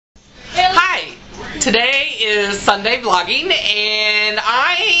Today is Sunday vlogging, and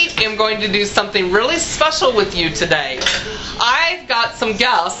I am going to do something really special with you today. I've got some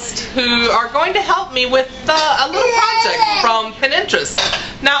guests who are going to help me with a little project from Pinterest.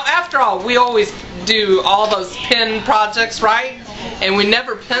 Now, after all, we always do all those pin projects, right? And we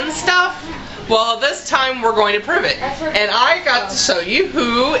never pin stuff. Well, this time we're going to prove it. And I got to show you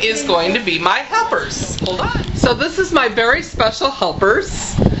who is going to be my helpers. Hold on. So this is my very special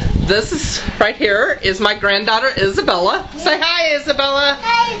helpers. This is right here is my granddaughter Isabella. Say hi, Isabella.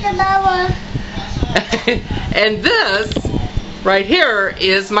 Hi, Isabella. And this right here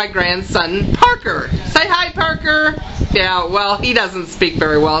is my grandson Parker. Say hi, Parker. Yeah, well, he doesn't speak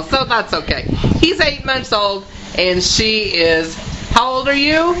very well, so that's okay. He's 8 months old, and she is, how old are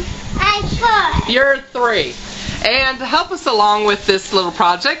you? I'm 4. You're 3. And to help us along with this little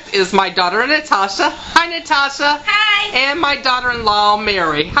project is my daughter Natasha. Hi, Natasha. Hi. And my daughter-in-law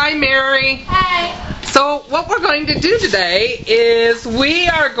Mary. Hi, Mary. Hi. So what we're going to do today is we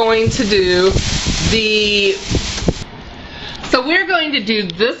are going to do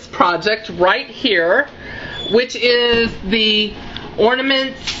this project right here, which is the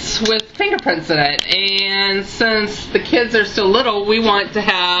ornaments with fingerprints in it. And since the kids are still little, we want to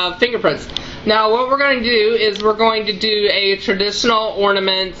have fingerprints. Now what we're going to do is we're going to do a traditional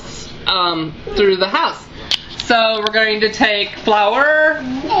ornaments through the house. So we're going to take flour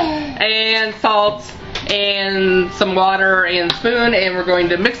and salt and some water and spoon, and we're going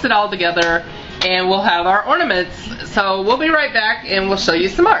to mix it all together, and we'll have our ornaments. So we'll be right back and we'll show you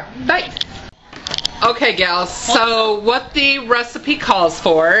some more. Thanks. Okay, gals, so what the recipe calls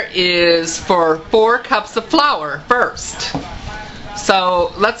for is for 4 cups of flour first.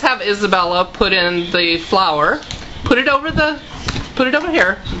 So let's have Isabella put in the flour. Put it over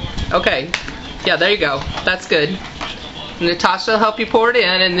here. Okay. Yeah, there you go. That's good. Natasha will help you pour it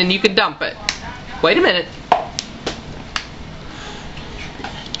in, and then you can dump it. Wait a minute.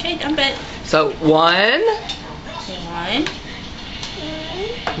 Okay, dump it. So 1.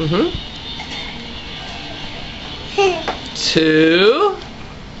 1. 2.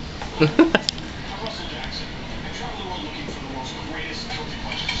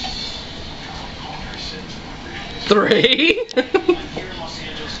 3.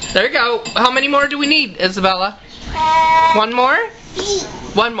 There you go. How many more do we need, Isabella? 1 more?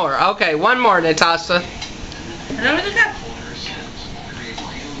 1 more. Okay, 1 more, Natasha. And over the cup.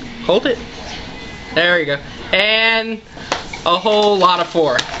 Hold it. There you go. And a whole lot of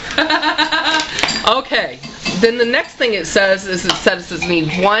 4. Okay. Then the next thing it says is it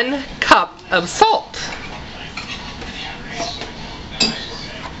needs 1 cup of salt.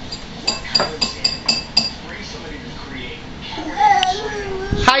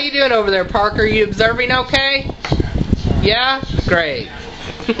 How you doing over there, Parker? You observing okay? Yeah? Great.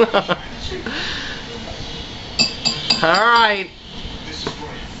 Alright.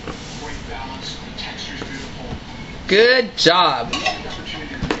 Good job.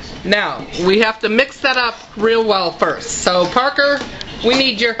 Now, we have to mix that up real well first. So, Parker, we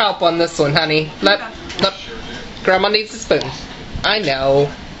need your help on this one, honey. Let Grandma needs a spoon. I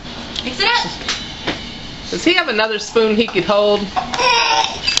know. Mix it up. Does he have another spoon he could hold?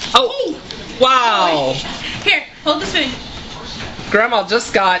 Oh, wow. Here, hold the spoon. Grandma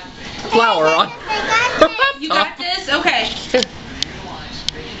just got flour on. You got this? Okay. Here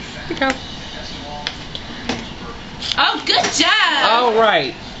you go. Oh, good job. All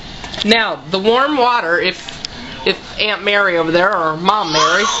right. Now, the warm water, if Aunt Mary over there, or Mom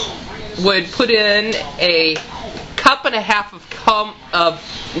Mary, would put in a 1.5 cups of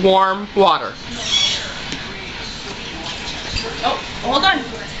warm water. Oh, hold on.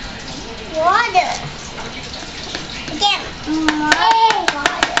 Water.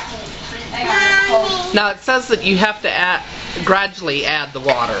 Now, it says that you have to gradually add the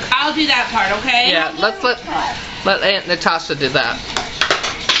water. I'll do that part, okay? Yeah, let's let Aunt Natasha do that.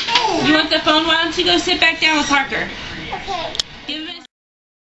 You want the phone? Why don't you go sit back down with Parker? Okay. Give him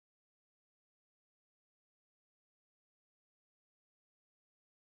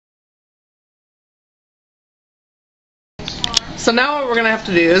So now what we're going to have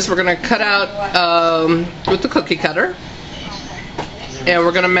to do is we're going to cut out with the cookie cutter, and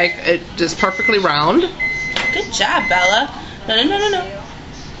we're going to make it just perfectly round. Good job, Bella. No.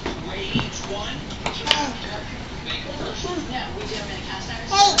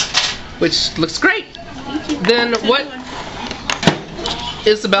 Which looks great. Then what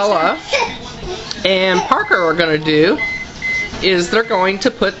Isabella and Parker are going to do is they're going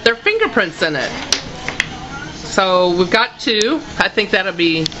to put their fingerprints in it. So we've got 2. I think that'll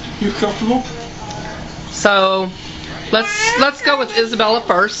be. You comfortable? So let's go with Isabella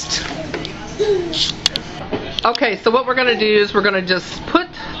first. Okay, so what we're going to do is we're going to just put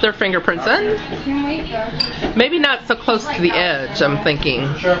their fingerprints in. Maybe not so close to the edge, I'm thinking.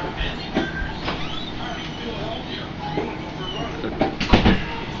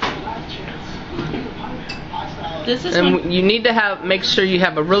 And you need to make sure you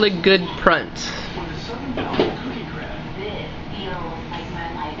have a really good print.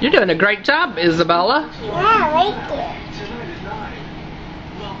 You're doing a great job, Isabella. Yeah, right there.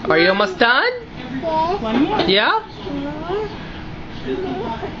 Are you almost done? Yes. One more. Yeah?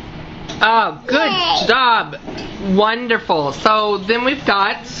 Oh, good job. Wonderful. So then we've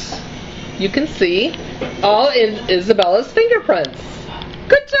got, you can see, all in Isabella's fingerprints.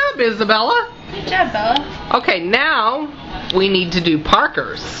 Good job, Isabella. Good job, Bella. Okay, now we need to do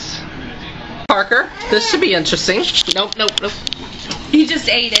Parker's. Parker, this should be interesting. Nope, nope, nope. He just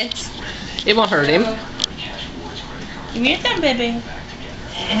ate it. It won't hurt him. Give me your thumb, baby.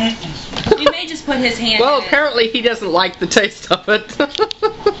 You may just put his hand Well, in apparently he doesn't like the taste of it.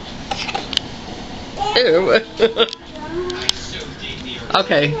 Ew.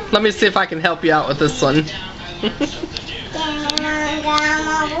 Okay, let me see if I can help you out with this one.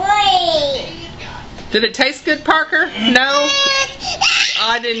 Did it taste good, Parker? No?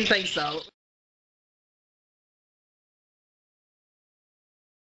 I didn't think so.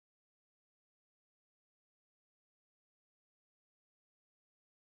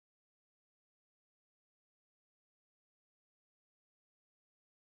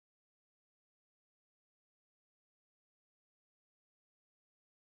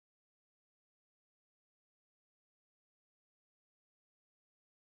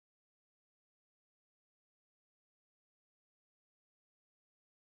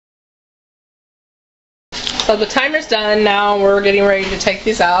 So the timer's done. Now we're getting ready to take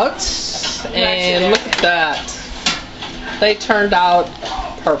these out. And look at that. They turned out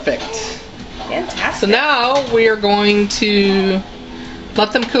perfect. Fantastic. So now we are going to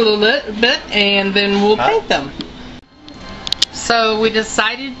let them cool a little bit and then we'll paint them. So we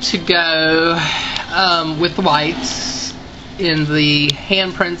decided to go with the white in the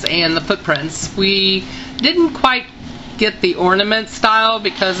handprints and the footprints. We didn't quite get the ornament style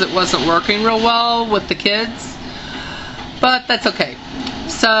because it wasn't working real well with the kids, but that's okay.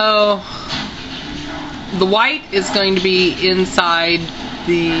 So the white is going to be inside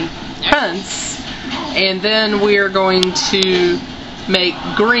the prints, and then we are going to make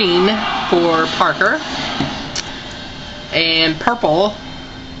green for Parker and purple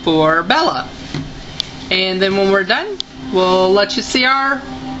for Bella, and then when we're done we'll let you see our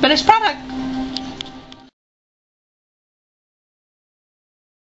finished product.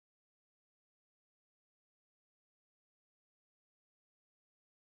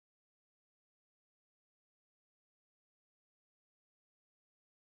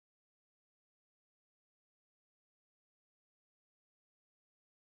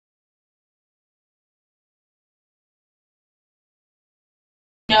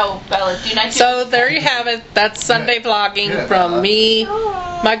 No, Bella, do not do So there you have it. That's Sunday vlogging from me,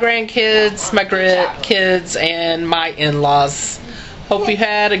 my grandkids, my kids, and my in-laws. Hope you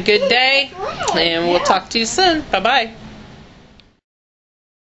had a good day, and we'll talk to you soon. Bye-bye.